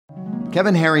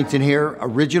Kevin Harrington here,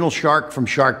 original shark from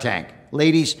Shark Tank.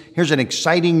 Ladies, here's an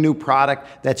exciting new product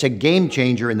that's a game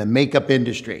changer in the makeup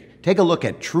industry. Take a look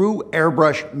at True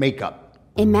Airbrush Makeup.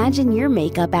 Imagine your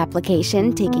makeup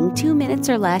application taking 2 minutes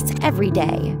or less every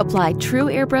day. Apply True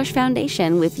Airbrush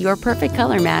Foundation with your perfect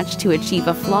color match to achieve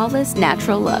a flawless,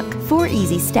 natural look. 4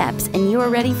 easy steps and you're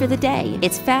ready for the day.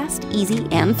 It's fast, easy,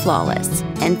 and flawless.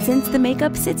 And since the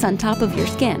makeup sits on top of your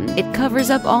skin, it covers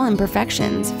up all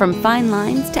imperfections, from fine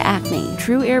lines to acne.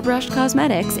 True Airbrush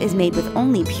Cosmetics is made with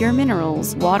only pure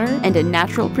minerals, water, and a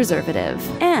natural preservative.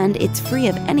 And it's free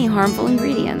of any harmful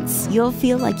ingredients. You'll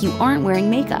feel like you aren't wearing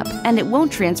makeup, and it won't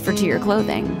transfer to your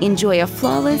clothing. Enjoy a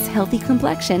flawless, healthy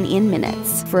complexion in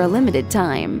minutes. For a limited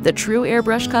time, the True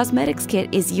Airbrush Cosmetics Kit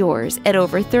is yours at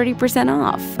over 30%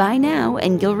 off. Buy now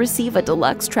and you'll receive a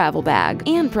deluxe travel bag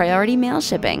and priority mail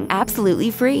shipping absolutely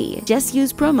free. Just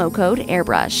use promo code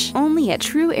AIRBRUSH only at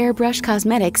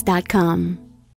TRUAirbrushCosmetics.com.